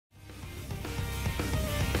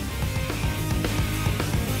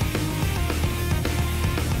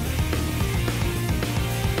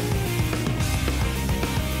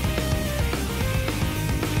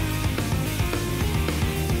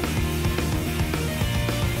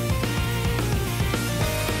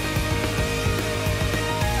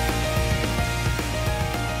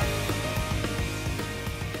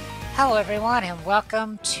Hello everyone and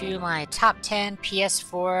welcome to my top 10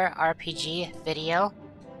 PS4 RPG video.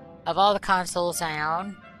 Of all the consoles I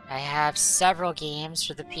own, I have several games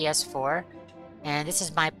for the PS4, and this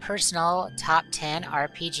is my personal top 10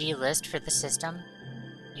 RPG list for the system.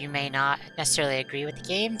 You may not necessarily agree with the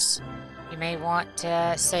games, you may want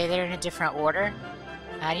to say they're in a different order,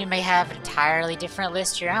 and you may have an entirely different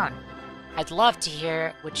list your own. I'd love to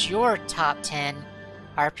hear what your top 10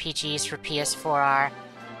 RPGs for PS4 are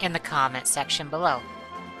in the comment section below.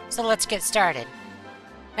 So let's get started.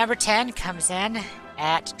 Number 10 comes in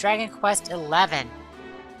at Dragon Quest XI. I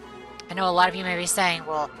know a lot of you may be saying,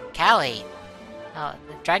 well, Callie,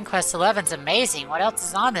 Dragon Quest XI is amazing. What else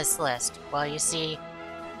is on this list? Well, you see,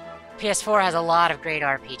 PS4 has a lot of great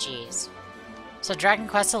RPGs. So Dragon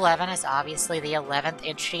Quest XI is obviously the 11th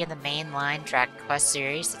entry in the mainline Dragon Quest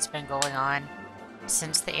series. It's been going on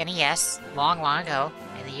since the NES, long ago.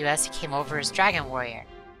 In the US, it came over as Dragon Warrior.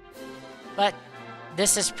 But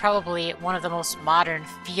this is probably one of the most modern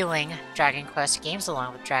feeling Dragon Quest games,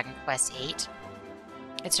 along with Dragon Quest VIII.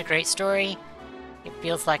 It's a great story. It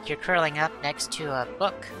feels like you're curling up next to a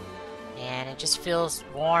book, and it just feels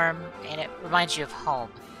warm, and it reminds you of home.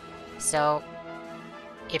 So,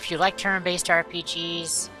 if you like turn-based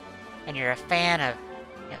RPGs, and you're a fan of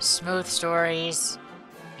smooth stories,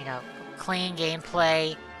 clean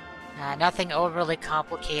gameplay, nothing overly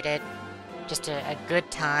complicated, just a good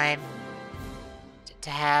time to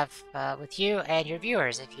have with you and your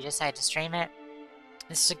viewers if you decide to stream it.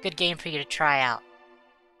 This is a good game for you to try out.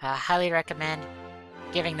 Highly recommend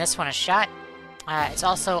giving this one a shot. It's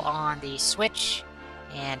also on the Switch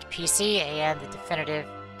and PC, and the Definitive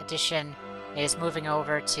Edition is moving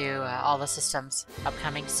over to all the systems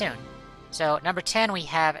upcoming soon. So number 10 we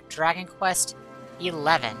have Dragon Quest XI.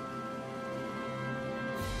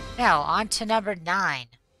 Now on to number 9.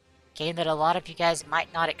 Game that a lot of you guys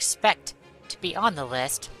might not expect to be on the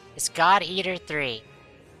list is God Eater 3.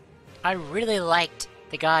 I really liked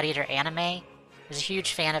the God Eater anime. I was a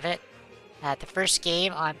huge fan of it. The first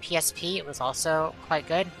game on PSP, it was also quite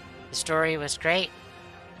good. The story was great.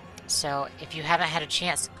 So if you haven't had a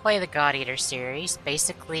chance to play the God Eater series,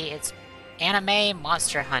 basically it's anime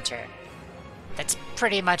Monster Hunter. That's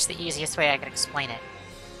pretty much the easiest way I can explain it.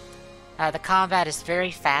 The combat is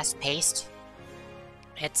very fast-paced.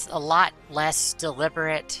 It's a lot less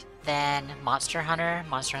deliberate than Monster Hunter.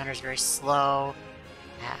 Monster Hunter is very slow.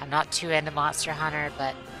 I'm not too into Monster Hunter,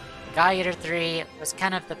 but God Eater 3 was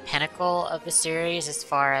kind of the pinnacle of the series as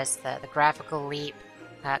far as the graphical leap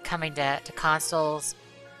coming to consoles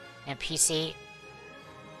and PC.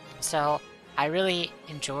 So I really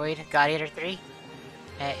enjoyed God Eater 3.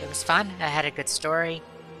 It was fun. It had a good story.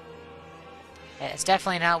 It's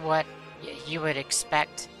definitely not what you would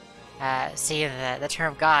expect seeing the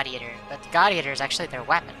term God Eater, but the God Eater is actually their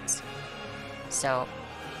weapons. So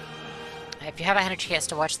if you haven't had a chance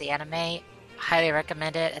to watch the anime, highly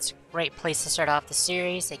recommend it. It's a great place to start off the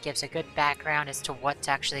series. It gives a good background as to what's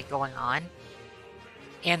actually going on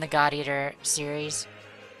in the God Eater series.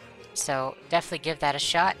 So definitely give that a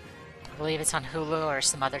shot. I believe it's on Hulu or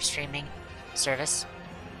some other streaming service.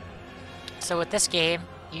 So with this game,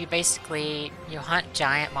 you hunt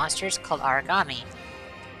giant monsters called origami.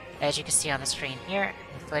 As you can see on the screen here,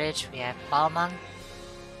 in the footage, we have Balmung.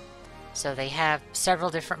 So they have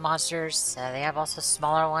several different monsters. They have also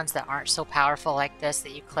smaller ones that aren't so powerful like this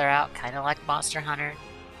that you clear out, kind of like Monster Hunter.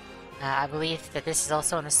 I believe that this is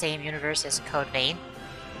also in the same universe as Code Vein.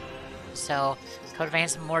 So Code Vein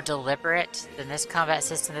is more deliberate than this combat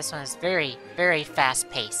system. This one is very, very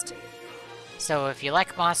fast-paced. So if you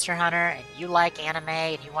like Monster Hunter, and you like anime,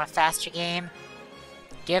 and you want a faster game,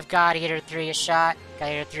 give God Eater 3 a shot.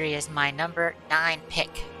 God Eater 3 is my number 9 pick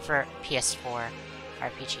for PS4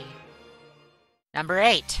 RPG. Number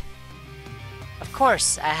 8. Of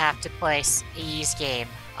course, I have to place Ys game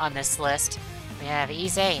on this list. We have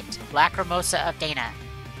Ys 8, Lacrimosa of Dana.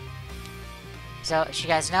 So, as you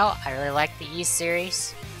guys know, I really like the Ys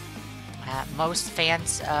series. Most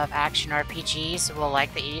fans of action RPGs will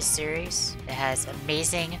like the Ys series. It has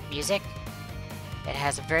amazing music. It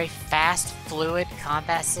has a very fast, fluid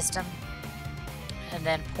combat system. And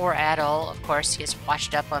then poor Adol, of course, gets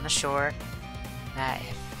washed up on the shore.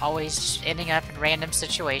 Always just ending up in random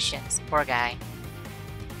situations. Poor guy.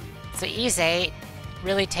 So Ys 8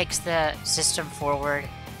 really takes the system forward.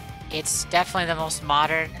 It's definitely the most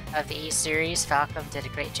modern of the Ys series. Falcom did a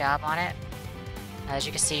great job on it. As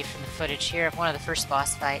you can see from the footage here of one of the first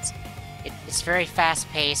boss fights, it's very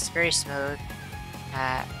fast-paced, very smooth.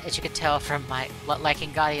 As you can tell from my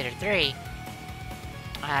liking God Eater 3,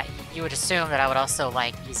 you would assume that I would also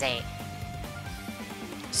like Ys 8.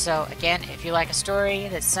 So again, if if you like a story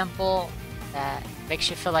that's simple, that makes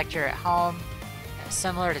you feel like you're at home,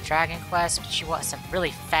 similar to Dragon Quest, but you want some really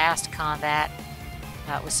fast combat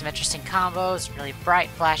with some interesting combos, really bright,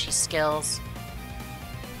 flashy skills,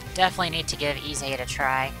 definitely need to give Ys 8 a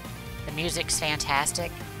try. The music's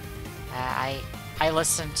fantastic. I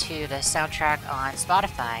listen to the soundtrack on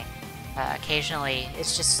Spotify occasionally.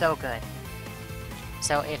 It's just so good.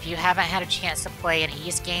 So if you haven't had a chance to play an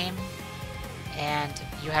Ys game and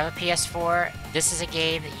you have a PS4, this is a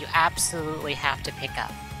game that you absolutely have to pick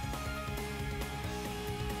up.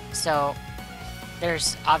 So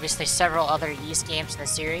there's obviously several other Ys games in the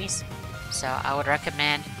series, so I would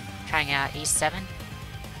recommend trying out Ys 7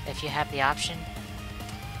 if you have the option.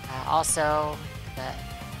 Also,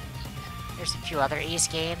 there's a few other Ys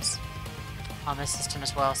games on the system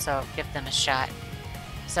as well, so give them a shot.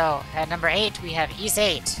 So at number 8 we have Ys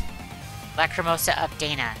 8, Lacrimosa of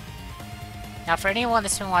Dana. Now for anyone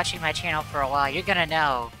that's been watching my channel for a while, you're gonna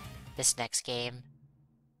know this next game.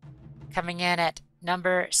 Coming in at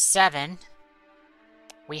number 7,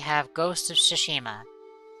 we have Ghost of Tsushima.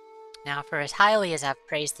 Now for as highly as I've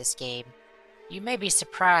praised this game, you may be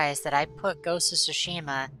surprised that I put Ghost of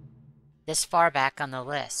Tsushima this far back on the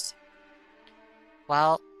list.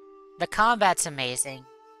 Well, the combat's amazing,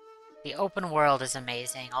 the open world is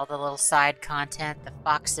amazing, all the little side content, the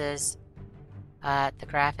foxes, the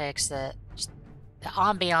graphics, the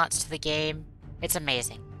ambiance to the game, it's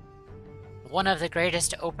amazing. One of the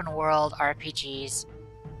greatest open world RPGs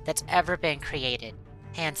that's ever been created,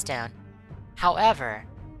 hands down. However,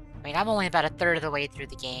 I mean, I'm only about a third of the way through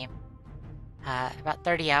the game, about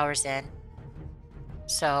 30 hours in,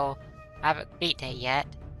 so I haven't beaten it yet,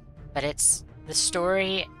 but the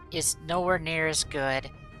story is nowhere near as good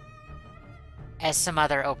as some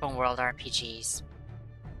other open world RPGs.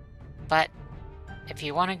 But if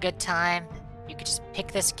you want a good time, you could just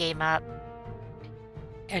pick this game up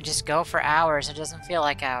and just go for hours. It doesn't feel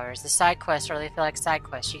like hours. The side quests really feel like side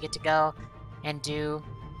quests. You get to go and do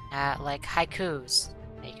like haikus.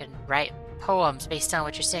 You can write poems based on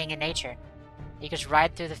what you're seeing in nature. You can just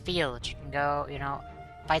ride through the field. You can go,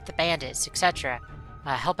 fight the bandits, etc.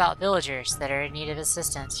 Help out villagers that are in need of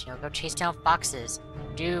assistance. Go chase down foxes.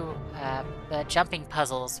 Do the jumping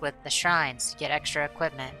puzzles with the shrines to get extra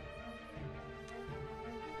equipment.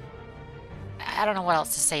 I don't know what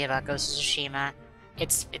else to say about Ghost of Tsushima.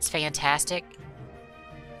 It's fantastic.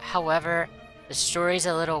 However, the story's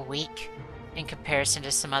a little weak in comparison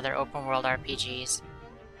to some other open world RPGs.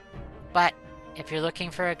 But if you're looking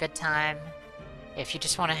for a good time, if you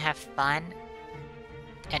just want to have fun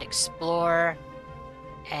and explore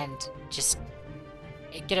and just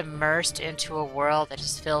get immersed into a world that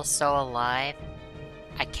just feels so alive,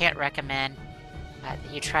 I can't recommend that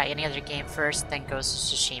you try any other game first, then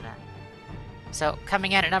Ghost of Tsushima. So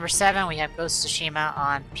coming in at number 7, we have Ghost of Tsushima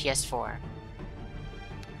on PS4.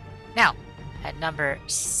 Now, at number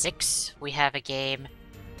 6, we have a game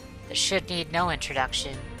that should need no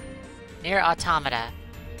introduction, Nier Automata.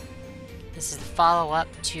 This is the follow-up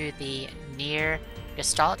to the Nier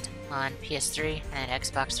Gestalt on PS3 and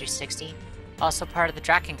Xbox 360, also part of the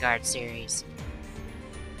Drakengard series.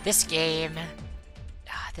 This game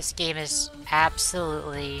is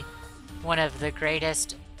absolutely one of the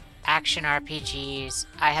greatest action RPGs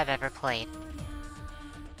I have ever played.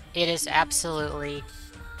 It is absolutely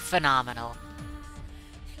phenomenal.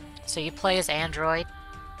 So you play as Android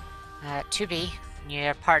 2B, and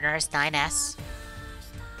your partner is 9S.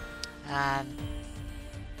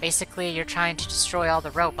 Basically, you're trying to destroy all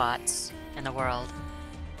the robots in the world.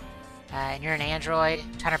 And you're an android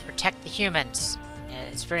trying to protect the humans.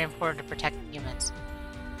 It's very important to protect the humans.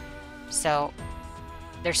 So,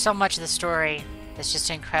 there's so much of the story that's just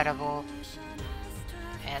incredible.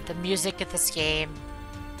 And the music of this game...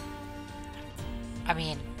 I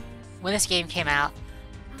mean, when this game came out,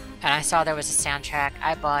 and I saw there was a soundtrack,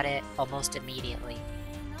 I bought it almost immediately.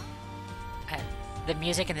 The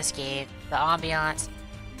music in this game, the ambiance,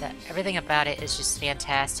 everything about it is just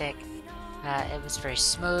fantastic. It was very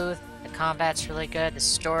smooth, the combat's really good, the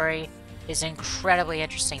story is incredibly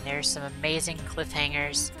interesting. There's some amazing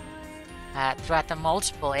cliffhangers throughout the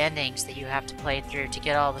multiple endings that you have to play through to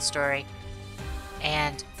get all the story.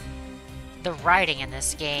 And the writing in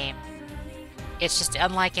this game, it's just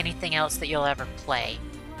unlike anything else that you'll ever play.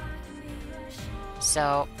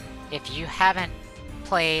 So, if you haven't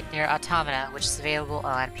played Nier Automata, which is available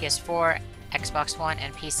on PS4, Xbox One,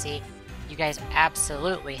 and PC, you guys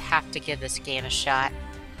absolutely have to give this game a shot.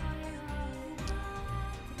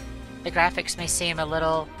 The graphics may seem a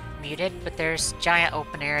little muted, but there's giant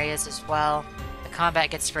open areas as well. The combat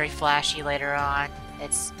gets very flashy later on.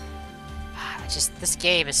 It's Just, this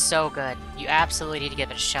game is so good. You absolutely need to give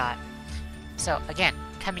it a shot. So, again,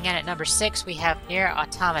 coming in at number 6, we have Nier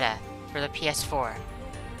Automata for the PS4.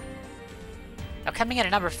 Now, coming in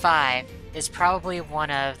at number 5 is probably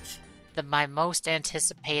one of my most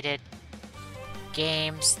anticipated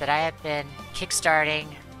games that I have been kickstarting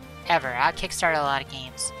ever. I kickstarted a lot of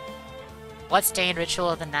games. Bloodstained Ritual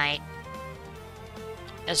of the Night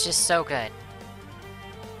is just so good.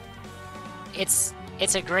 It's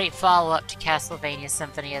a great follow-up to Castlevania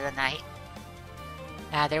Symphony of the Night.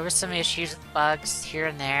 There were some issues with bugs here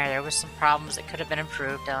and there. There were some problems that could have been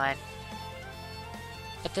improved on.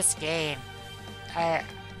 But this game,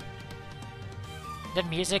 the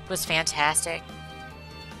music was fantastic.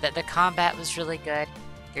 The combat was really good.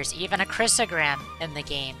 There's even a chrysogram in the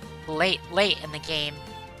game, late in the game,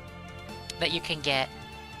 that you can get.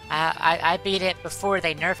 I beat it before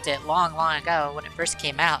they nerfed it long ago when it first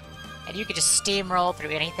came out. And you could just steamroll through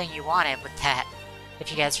anything you wanted with that. If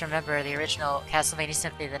you guys remember the original Castlevania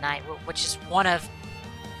Symphony of the Night, which is one of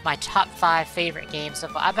my top 5 favorite games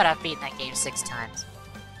of... I bet I've beaten that game 6 times.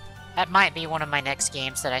 That might be one of my next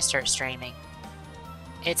games that I start streaming.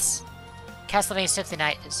 Castlevania Symphony of the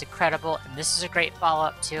Night is incredible, and this is a great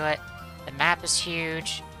follow-up to it. The map is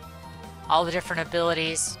huge. All the different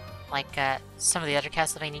abilities, like some of the other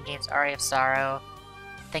Castlevania games, Aria of Sorrow,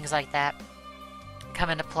 things like that, come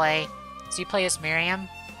into play. So you play as Miriam,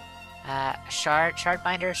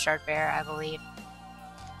 Shardbinder, Shardbearer, I believe.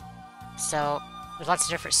 So there's lots of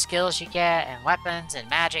different skills you get, and weapons, and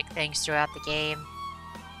magic things throughout the game.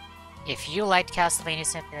 If you liked Castlevania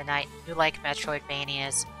Symphony of the Night, if you like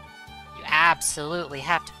Metroidvanias, you absolutely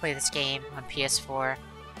have to play this game on PS4.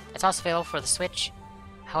 It's also available for the Switch.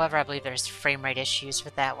 However, I believe there's frame rate issues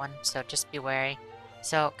with that one, so just be wary.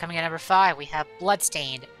 So, coming at number 5, we have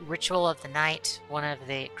Bloodstained Ritual of the Night, one of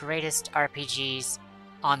the greatest RPGs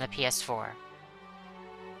on the PS4.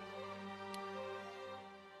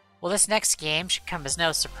 Well, this next game should come as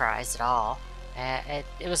no surprise at all.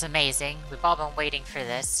 It was amazing. We've all been waiting for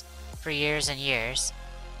this for years and years,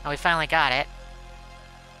 and we finally got it.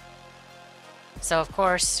 So, of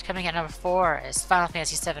course, coming at number 4 is Final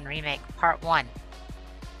Fantasy VII Remake Part 1.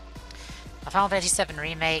 Final Fantasy VII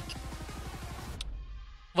Remake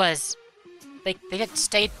was... They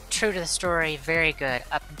stayed true to the story very good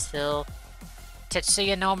up until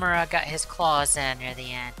Tetsuya Nomura got his claws in near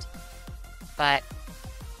the end. But,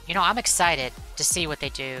 you know, I'm excited to see what they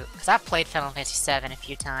do, because I've played Final Fantasy VII a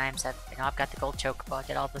few times. I've got the gold chocobo, I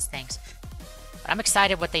did all those things. But I'm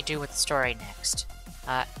excited what they do with the story next.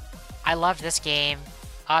 I loved this game.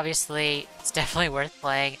 Obviously, it's definitely worth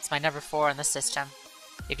playing. It's my number 4 on the system.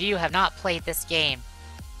 If you have not played this game,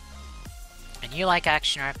 and you like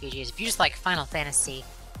action RPGs, if you just like Final Fantasy,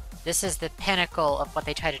 this is the pinnacle of what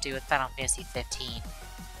they try to do with Final Fantasy 15.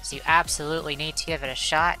 So you absolutely need to give it a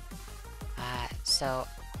shot. So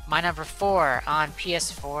my number 4 on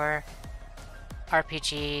PS4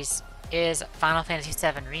 RPGs is Final Fantasy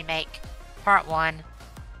VII Remake Part 1.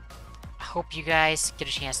 I hope you guys get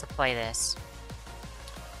a chance to play this.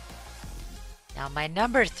 Now my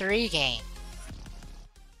number 3 game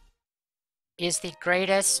is the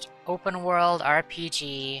greatest open world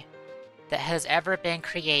RPG that has ever been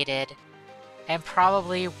created and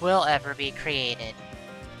probably will ever be created.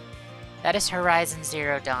 That is Horizon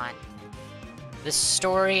Zero Dawn. The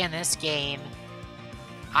story in this game,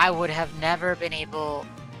 I would have never been able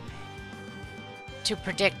to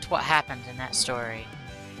predict what happened in that story.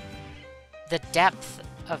 The depth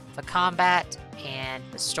of the combat and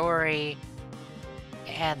the story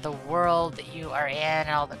and the world that you are in and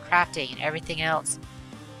all the crafting and everything else.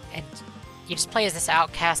 And you just play as this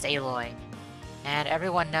outcast Aloy. And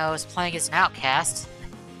everyone knows playing as an outcast,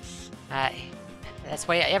 that's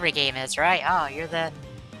what every game is, right? Oh, you're the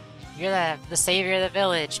savior of the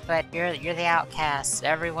village, but you're the outcast.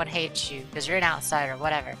 Everyone hates you because you're an outsider,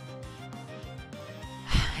 whatever.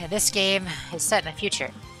 And this game is set in the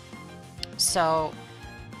future. So,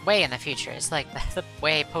 way in the future. It's like the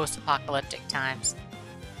way post-apocalyptic times.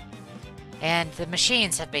 And the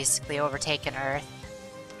machines have basically overtaken Earth,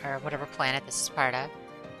 or whatever planet this is part of.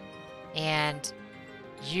 And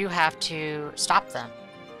you have to stop them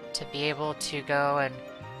to be able to go and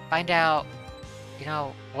find out, you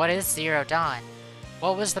know, what is Zero Dawn?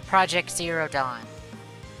 What was the Project Zero Dawn?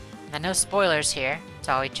 Now, no spoilers here. It's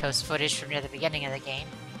all we chose footage from near the beginning of the game.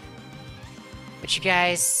 But you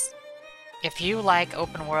guys, if you like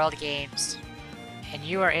open world games, and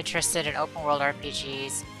you are interested in open world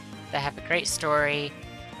RPGs that have a great story,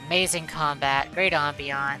 amazing combat, great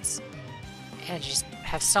ambiance, and just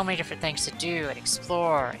have so many different things to do and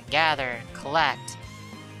explore and gather and collect,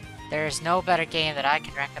 there's no better game that I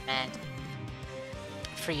can recommend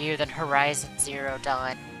for you than Horizon Zero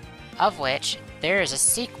Dawn, of which there is a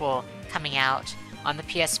sequel coming out on the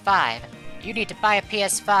PS5. You need to buy a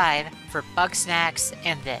PS5 for Bugsnax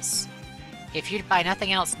and this. If you buy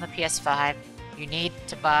nothing else on the PS5, you need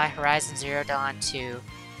to buy Horizon Zero Dawn 2.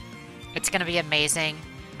 It's going to be amazing.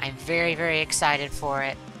 I'm very, very excited for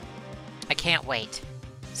it. I can't wait.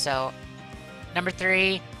 So, number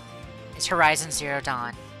 3 is Horizon Zero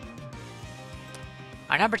Dawn.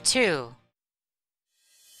 Our number 2,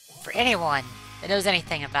 for anyone that knows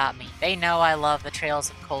anything about me, they know I love the Trails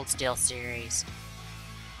of Cold Steel series.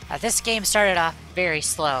 This game started off very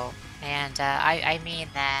slow, and I mean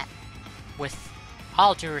that with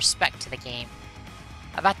all due respect to the game.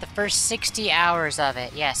 About the first 60 hours of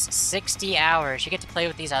it, yes, 60 hours, you get to play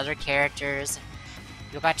with these other characters.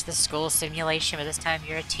 You go back to the school simulation, but this time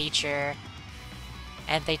you're a teacher.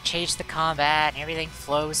 And they changed the combat, and everything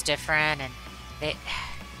flows different, and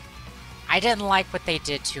I didn't like what they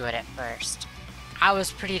did to it at first. I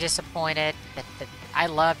was pretty disappointed that I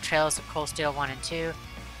love Trails of Cold Steel 1 and 2.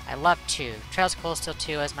 I love 2. Trails of Cold Steel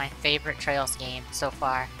 2 is my favorite Trails game so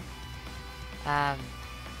far.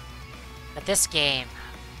 But this game,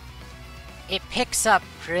 it picks up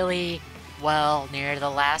really well near the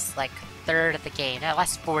last third of the game, that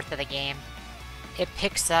last fourth of the game. It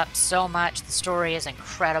picks up so much. The story is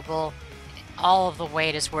incredible. All of the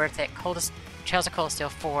wait is worth it. Trails of Cold Steel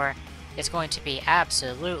 4 is going to be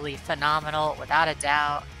absolutely phenomenal, without a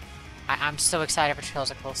doubt. I'm so excited for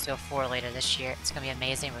Trails of Cold Steel 4 later this year. It's going to be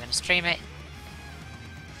amazing. We're going to stream it.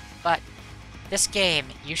 But this game,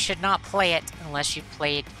 you should not play it unless you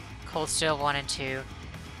played Cold Steel 1 and 2.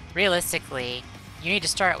 Realistically, you need to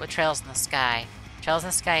start with Trails in the Sky. Trails in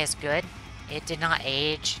the Sky is good. It did not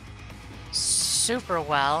age super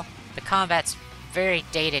well. The combat's very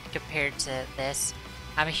dated compared to this.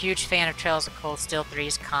 I'm a huge fan of Trails of Cold Steel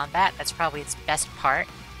 3's combat. That's probably its best part.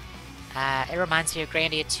 It reminds me of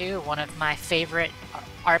Grandia 2, one of my favorite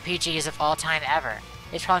RPGs of all time ever.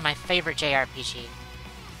 It's probably my favorite JRPG.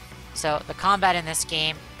 So the combat in this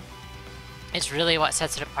game is really what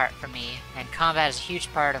sets it apart for me, and combat is a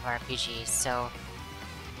huge part of RPGs. So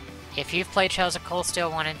if you've played Trails of Cold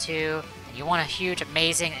Steel 1 and 2, and you want a huge,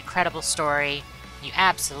 amazing, incredible story, you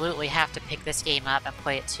absolutely have to pick this game up and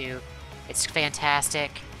play it too. It's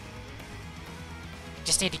fantastic. You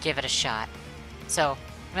just need to give it a shot. So,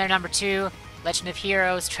 number 2, Legend of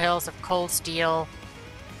Heroes, Trails of Cold Steel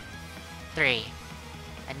 3.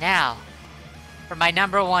 And now, for my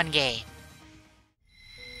number 1 game.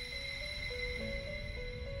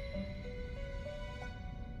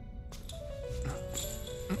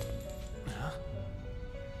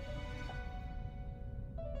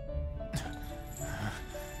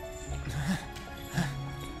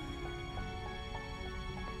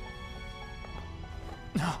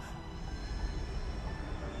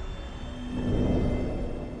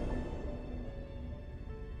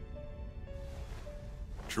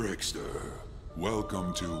 Trickster,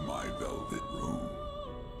 welcome to my velvet room.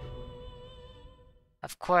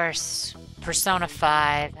 Of course, Persona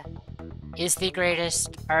 5 is the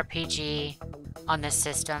greatest RPG on this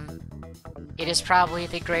system. It is probably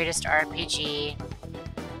the greatest RPG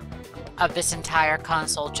of this entire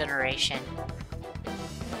console generation.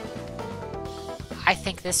 I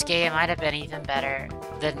think this game might have been even better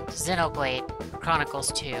than Xenoblade Chronicles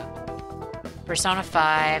 2. Persona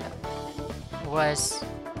 5 was,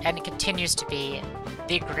 and it continues to be,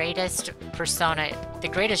 the greatest the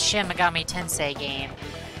greatest Shin Megami Tensei game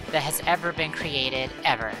that has ever been created,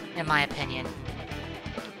 ever, in my opinion.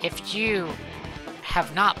 If you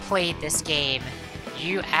have not played this game,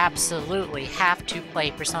 you absolutely have to play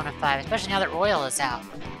Persona 5, especially now that Royal is out.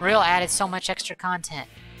 Royal added so much extra content.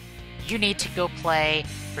 You need to go play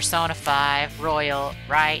Persona 5 Royal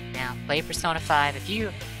right now. Play Persona 5. If you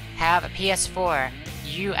have a PS4,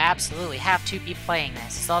 you absolutely have to be playing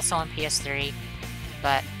this. It's also on PS3,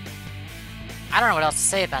 but I don't know what else to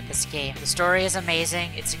say about this game. The story is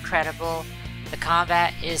amazing. It's incredible. The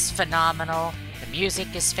combat is phenomenal. The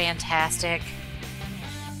music is fantastic.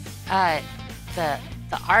 The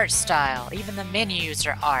art style, even the menus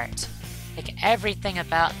are art. Like, everything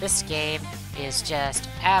about this game is just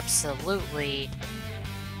absolutely,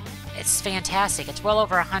 it's fantastic. It's well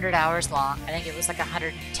over 100 hours long. I think it was like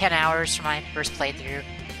 110 hours for my first playthrough.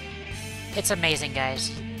 It's amazing,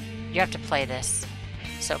 guys. You have to play this.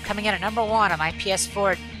 So coming in at number 1 on my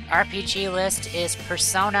PS4 RPG list is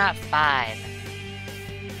Persona 5.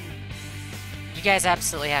 You guys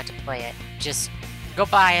absolutely have to play it. Just go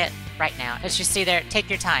buy it right now. As you see there, take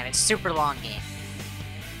your time. It's a super long game.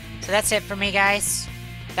 So that's it for me, guys.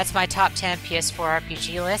 That's my top 10 PS4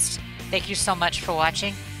 RPG list. Thank you so much for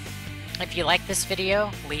watching. If you like this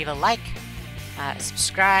video, leave a like,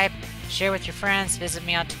 subscribe, share with your friends, visit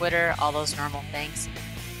me on Twitter, all those normal things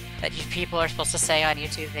that you people are supposed to say on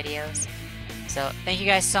YouTube videos. So thank you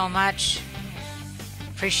guys so much.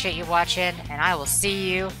 Appreciate you watching, and I will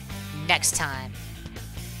see you next time.